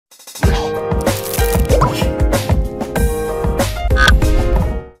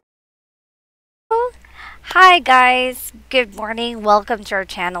Hi guys, good morning. Welcome to our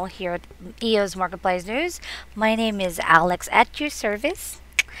channel here at EOS Marketplace News. My name is Alex at your service.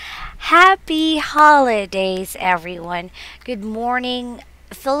 Happy holidays, everyone. Good morning,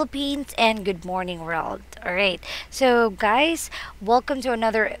 Philippines, and good morning, world. All right. So, guys, welcome to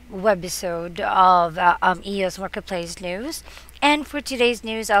another webisode of EOS Marketplace News. And for today's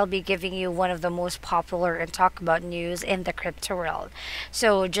news, I'll be giving you one of the most popular and talk about news in the crypto world.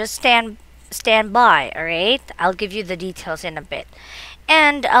 So just stand by, all right? I'll give you the details in a bit.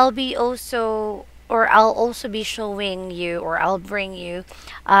 And I'll also be showing you, or I'll bring you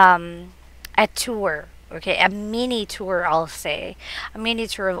a tour. Okay, a mini tour, I'll say. A mini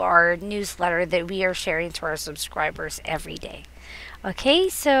tour of our newsletter that we are sharing to our subscribers every day. Okay,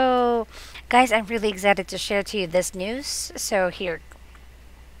 so guys, I'm really excited to share to you this news. So here,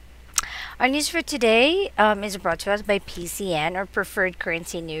 our news for today is brought to us by PCN, or Preferred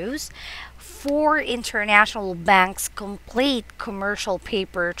Currency News. Four international banks complete commercial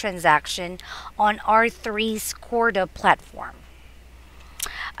paper transaction on R3's Corda platform.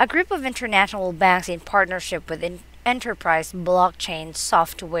 A group of international banks in partnership with enterprise blockchain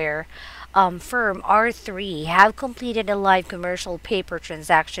software firm R3 have completed a live commercial paper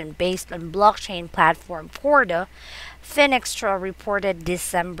transaction based on blockchain platform Corda, Finextra reported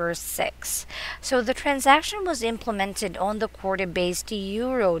December 6. So the transaction was implemented on the Corda-based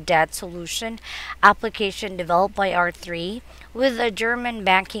Euro debt solution application developed by R3 with a German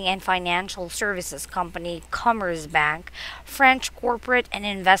banking and financial services company Commerzbank, French corporate and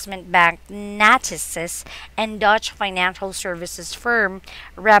investment bank Natixis, and Dutch financial services firm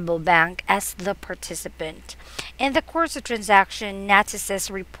Rabobank as the participant. In the course of transaction,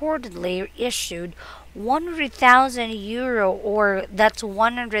 Natixis reportedly issued 100,000 euro, or that's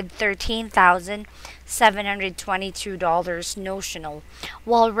 $113,722 notional,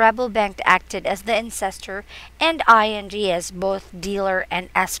 while Rabobank acted as the investor and ING as both dealer and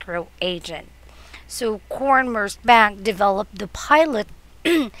escrow agent. So Commerzbank developed the pilot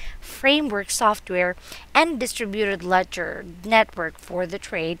framework software and distributed ledger network for the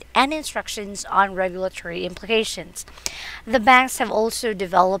trade and instructions on regulatory implications. The banks have also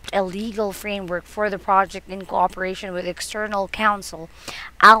developed a legal framework for the project in cooperation with external counsel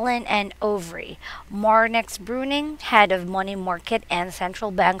Allen and Overy. Marnix Bruning, head of money market and central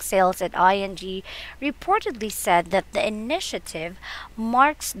bank sales at ING, reportedly said that the initiative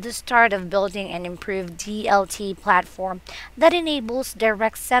marks the start of building an improved DLT platform that enables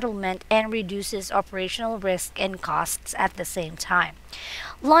direct settlement and reduces operational risk and costs at the same time.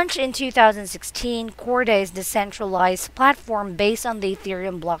 Launched in 2016, Corda is the centralized platform based on the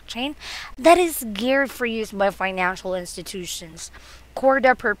Ethereum blockchain that is geared for use by financial institutions.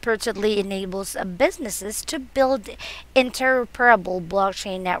 Corda purportedly enables businesses to build interoperable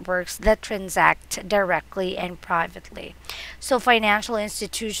blockchain networks that transact directly and privately. So, financial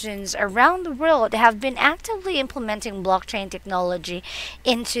institutions around the world have been actively implementing blockchain technology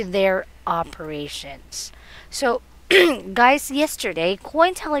into their operations. So, guys, yesterday,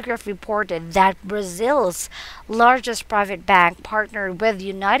 Cointelegraph reported that Brazil's largest private bank partnered with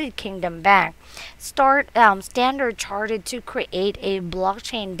United Kingdom Bank Standard Chartered to create a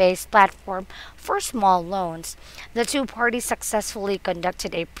blockchain-based platform for small loans. The two parties successfully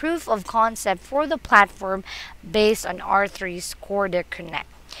conducted a proof of concept for the platform based on R3's Corda Connect.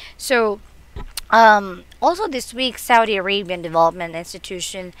 So, also this week, Saudi Arabian development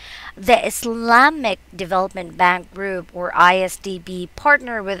institution, the Islamic Development Bank Group, or ISDB,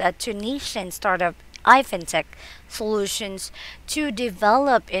 partnered with a Tunisian startup iFintech Solutions to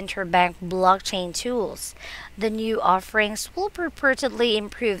develop interbank blockchain tools. The new offerings will purportedly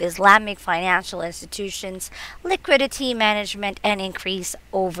improve Islamic financial institutions' liquidity management and increase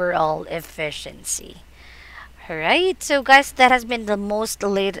overall efficiency. Alright, so guys, that has been the most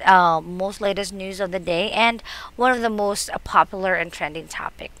latest news of the day and one of the most popular and trending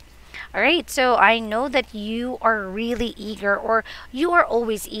topic. Alright, so I know that you are really eager, or you are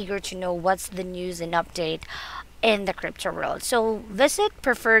always eager to know what's the news and update in the crypto world. So visit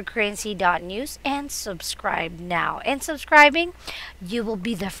preferredcurrency.news and subscribe now. And subscribing, you will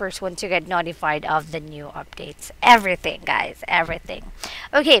be the first one to get notified of the new updates. Everything, guys, everything.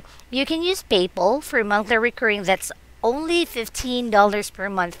 Okay, you can use PayPal for monthly recurring. That's only $15 per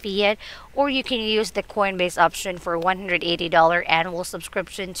month fiat, or you can use the Coinbase option for $180 annual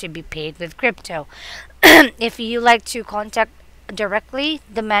subscription to be paid with crypto. If you like to contact directly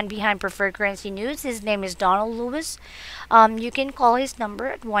the man behind Preferred Currency News, his name is Donald Lewis. You can call his number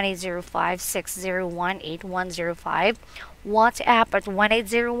at 1-805-601-8105, WhatsApp at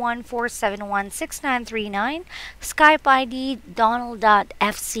 1-801-471-6939, Skype ID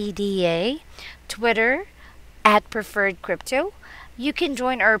Donald.fcda, Twitter at Preferred Crypto. You can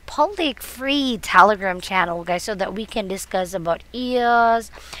join our public free Telegram channel, guys, so that we can discuss about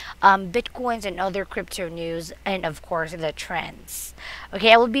EOS, Bitcoins, and other crypto news, and of course the trends.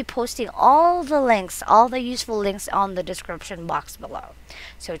 Okay, I will be posting all the links, all the useful links on the description box below.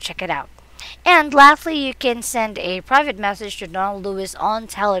 So check it out. And lastly, you can send a private message to Donald Lewis on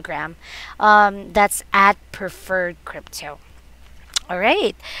Telegram. That's at Preferred Crypto. All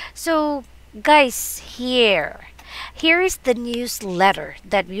right. So, guys, here is the newsletter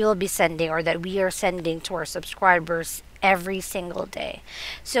that we will be sending, or that we are sending to our subscribers every single day.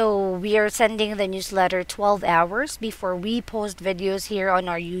 So we are sending the newsletter 12 hours before we post videos here on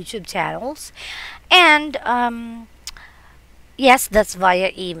our YouTube channels. And yes, that's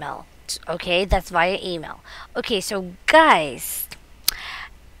via email. Okay, that's via email. Okay, so guys,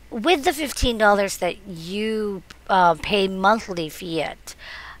 with the $15 that you pay monthly fiat,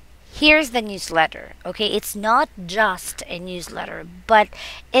 here's the newsletter. Okay, it's not just a newsletter, but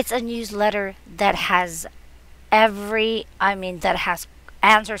it's a newsletter that has that has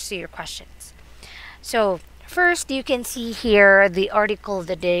answers to your questions. So first, you can see here the article of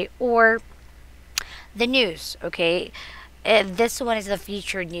the day, or the news. Okay, this one is the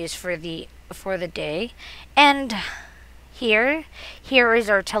featured news for the day. And here is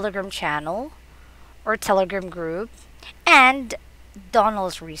our Telegram channel or Telegram group, and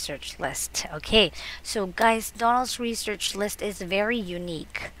Donald's research list. Okay, so guys, Donald's research list is very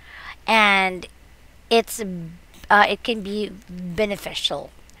unique, and it can be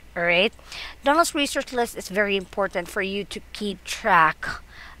beneficial. All right, Donald's research list is very important for you to keep track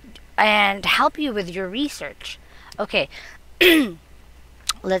and help you with your research. Okay,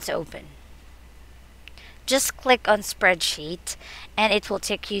 let's open. Just click on spreadsheet and it will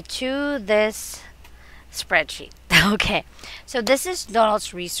take you to this spreadsheet. Okay, so this is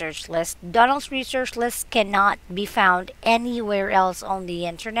Donald's research list. Donald's research list cannot be found anywhere else on the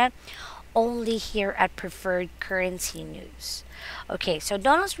internet, only here at Preferred Currency News. Okay, so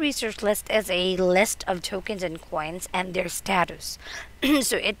Donald's research list is a list of tokens and coins and their status.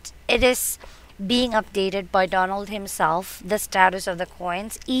 So it is being updated by Donald himself, the status of the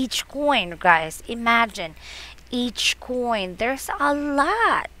coins. Each coin, guys, imagine each coin. There's a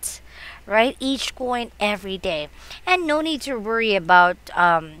lot, right? Each coin every day. And no need to worry about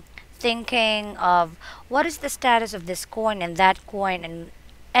thinking of what is the status of this coin and that coin and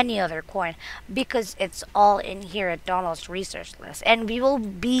any other coin, because it's all in here at Donald's research list, and we will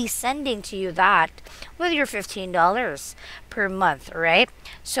be sending to you that with your $15 per month, right?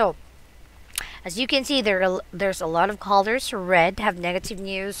 So as you can see, there's a lot of colors. Red have negative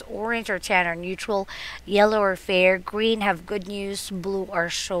news, orange or tan are neutral, yellow are fair, green have good news, blue are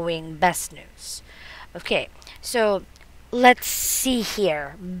showing best news. Okay, so let's see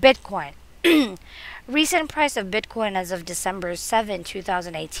here. Bitcoin. Recent price of Bitcoin as of December 7,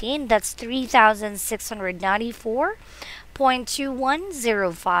 2018, that's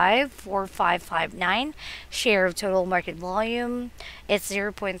 3,694.21054559. Share of total market volume, it's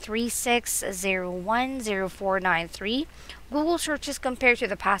 0.36010493. Google searches compared to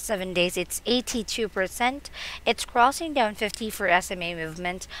the past 7 days, it's 82%. It's crossing down 50 for SMA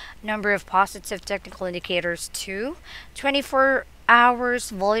movement. Number of positive technical indicators 2. 24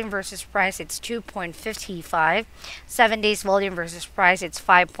 hours volume versus price, it's 2.55. 7 days volume versus price, it's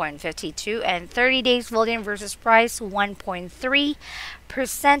 5.52. And 30 days volume versus price,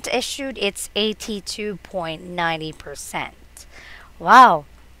 1.3% issued, it's 82.90%. Wow,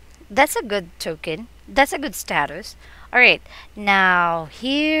 that's a good token. That's a good status. All right, now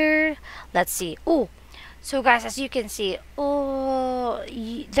here, let's see. Oh, so guys, as you can see,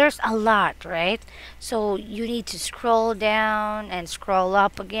 there's a lot, right? So you need to scroll down and scroll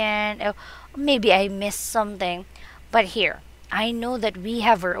up again. Maybe I missed something, but here, I know that we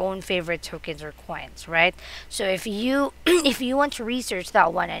have our own favorite tokens or coins, right? So if you if you want to research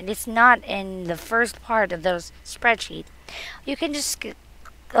that one and it's not in the first part of those spreadsheet, you can just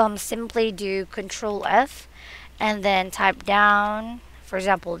simply do Control F and then type down, for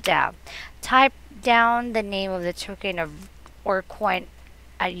example, DAB. Type down the name of the token or coin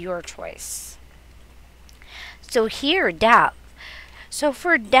at your choice. So here, DAV. So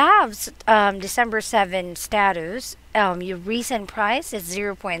for DAV's December 7 status, your recent price is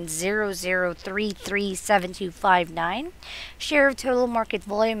 0.00337259. Share of total market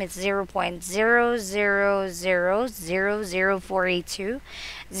volume is 0.000000482.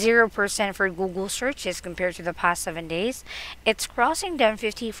 0% for Google searches compared to the past 7 days. It's crossing down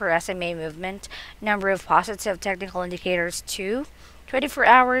 50 for SMA movement. Number of positive technical indicators 2. 24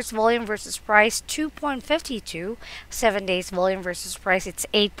 hours volume versus price 2.52, 7 days volume versus price it's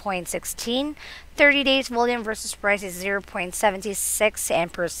 8.16, 30 days volume versus price is 0.76,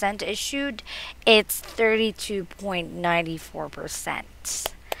 and percent issued it's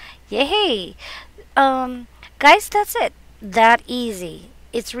 32.94%. Yay! Um, Guys, that's it. That easy.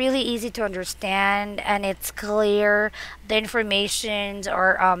 It's really easy to understand and it's clear. The informations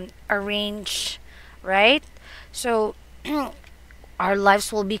are arranged, right? So our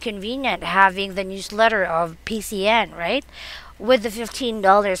lives will be convenient having the newsletter of PCN, right? With the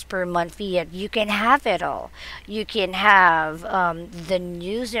 $15 per month fee, you can have it all. You can have the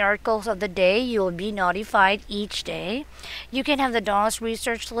news and articles of the day. You'll be notified each day. You can have the Donald's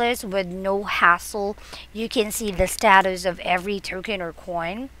research list with no hassle. You can see the status of every token or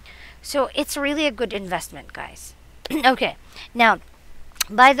coin. So it's really a good investment, guys. Okay, now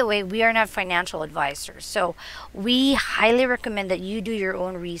by the way, we are not financial advisors, so we highly recommend that you do your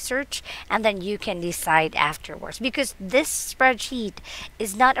own research and then you can decide afterwards because this spreadsheet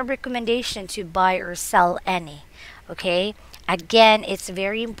is not a recommendation to buy or sell any. Okay? Again, it's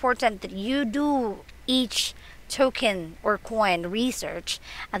very important that you do each token or coin research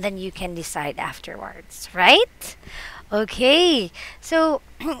and then you can decide afterwards, right? Okay, so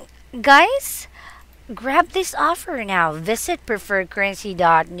guys, grab this offer now. Visit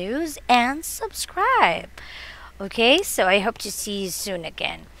preferredcurrency.news and subscribe. Okay, so I hope to see you soon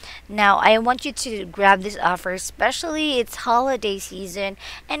again. Now, I want you to grab this offer, especially it's holiday season,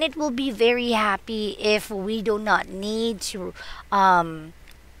 and it will be very happy if we do not need to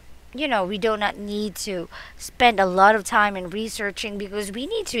we do not need to spend a lot of time in researching because we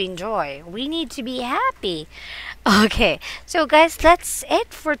need to enjoy. We need to be happy. Okay, so guys, that's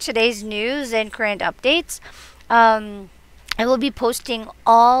it for today's news and current updates. I will be posting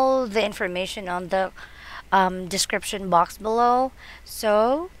all the information on the description box below.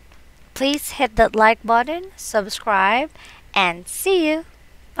 So please hit that like button, subscribe, and see you.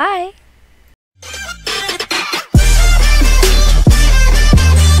 Bye.